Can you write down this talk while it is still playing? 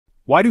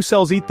Why do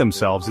cells eat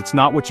themselves? It's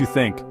not what you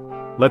think.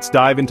 Let's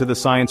dive into the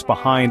science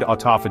behind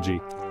autophagy.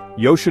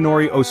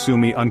 Yoshinori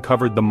Ohsumi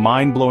uncovered the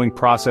mind-blowing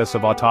process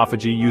of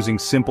autophagy using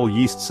simple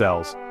yeast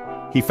cells.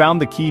 He found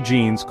the key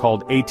genes,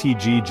 called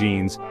ATG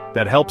genes,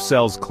 that help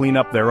cells clean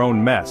up their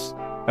own mess.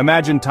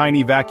 Imagine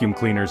tiny vacuum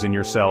cleaners in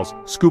your cells,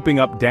 scooping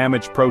up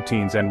damaged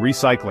proteins and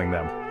recycling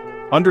them.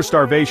 Under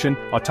starvation,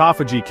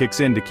 autophagy kicks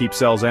in to keep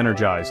cells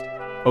energized.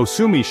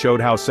 Ohsumi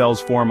showed how cells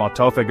form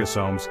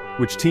autophagosomes,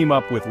 which team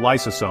up with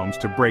lysosomes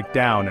to break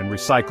down and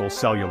recycle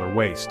cellular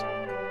waste.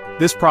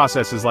 This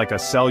process is like a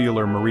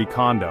cellular Marie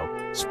Kondo,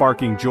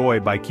 sparking joy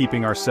by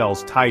keeping our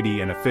cells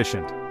tidy and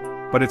efficient.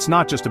 But it's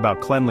not just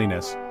about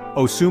cleanliness.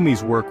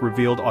 Ohsumi's work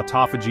revealed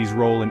autophagy's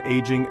role in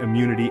aging,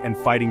 immunity, and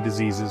fighting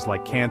diseases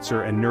like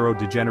cancer and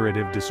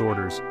neurodegenerative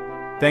disorders.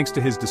 Thanks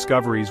to his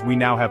discoveries, we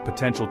now have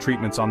potential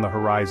treatments on the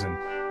horizon.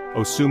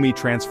 Ohsumi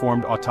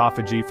transformed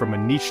autophagy from a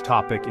niche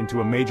topic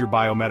into a major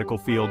biomedical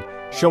field,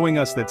 showing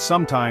us that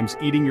sometimes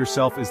eating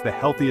yourself is the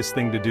healthiest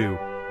thing to do.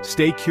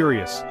 Stay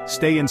curious,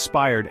 stay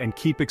inspired, and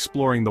keep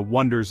exploring the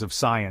wonders of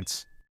science.